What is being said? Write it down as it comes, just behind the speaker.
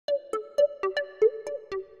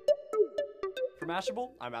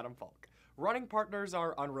Mashable, I'm Adam Falk. Running partners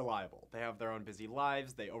are unreliable. They have their own busy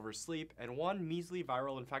lives, they oversleep, and one measly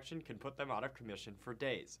viral infection can put them out of commission for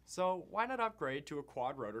days. So why not upgrade to a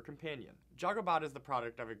quad-rotor companion? Joggobot is the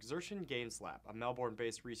product of Exertion Games Lab, a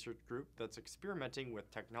Melbourne-based research group that's experimenting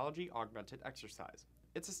with technology-augmented exercise.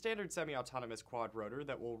 It's a standard semi-autonomous quad rotor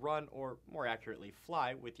that will run, or more accurately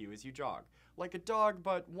fly, with you as you jog. Like a dog,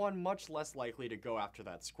 but one much less likely to go after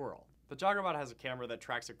that squirrel. The Joggobot has a camera that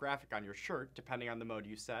tracks a graphic on your shirt. Depending on the mode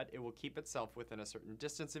you set, it will keep itself within a certain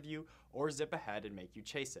distance of you, or zip ahead and make you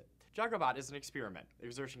chase it. Joggobot is an experiment.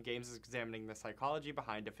 Exertion Games is examining the psychology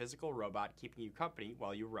behind a physical robot keeping you company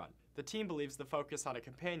while you run. The team believes the focus on a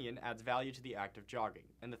companion adds value to the act of jogging,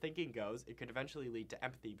 and the thinking goes it could eventually lead to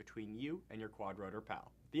empathy between you and your quad-rotor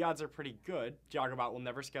pal. The odds are pretty good. Joggobot will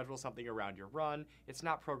never schedule something around your run, it's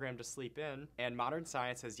not programmed to sleep in, and modern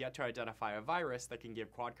science has yet to identify a virus that can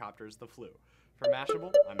give quadcopters the flu. For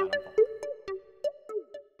Mashable, I'm Adam Falk.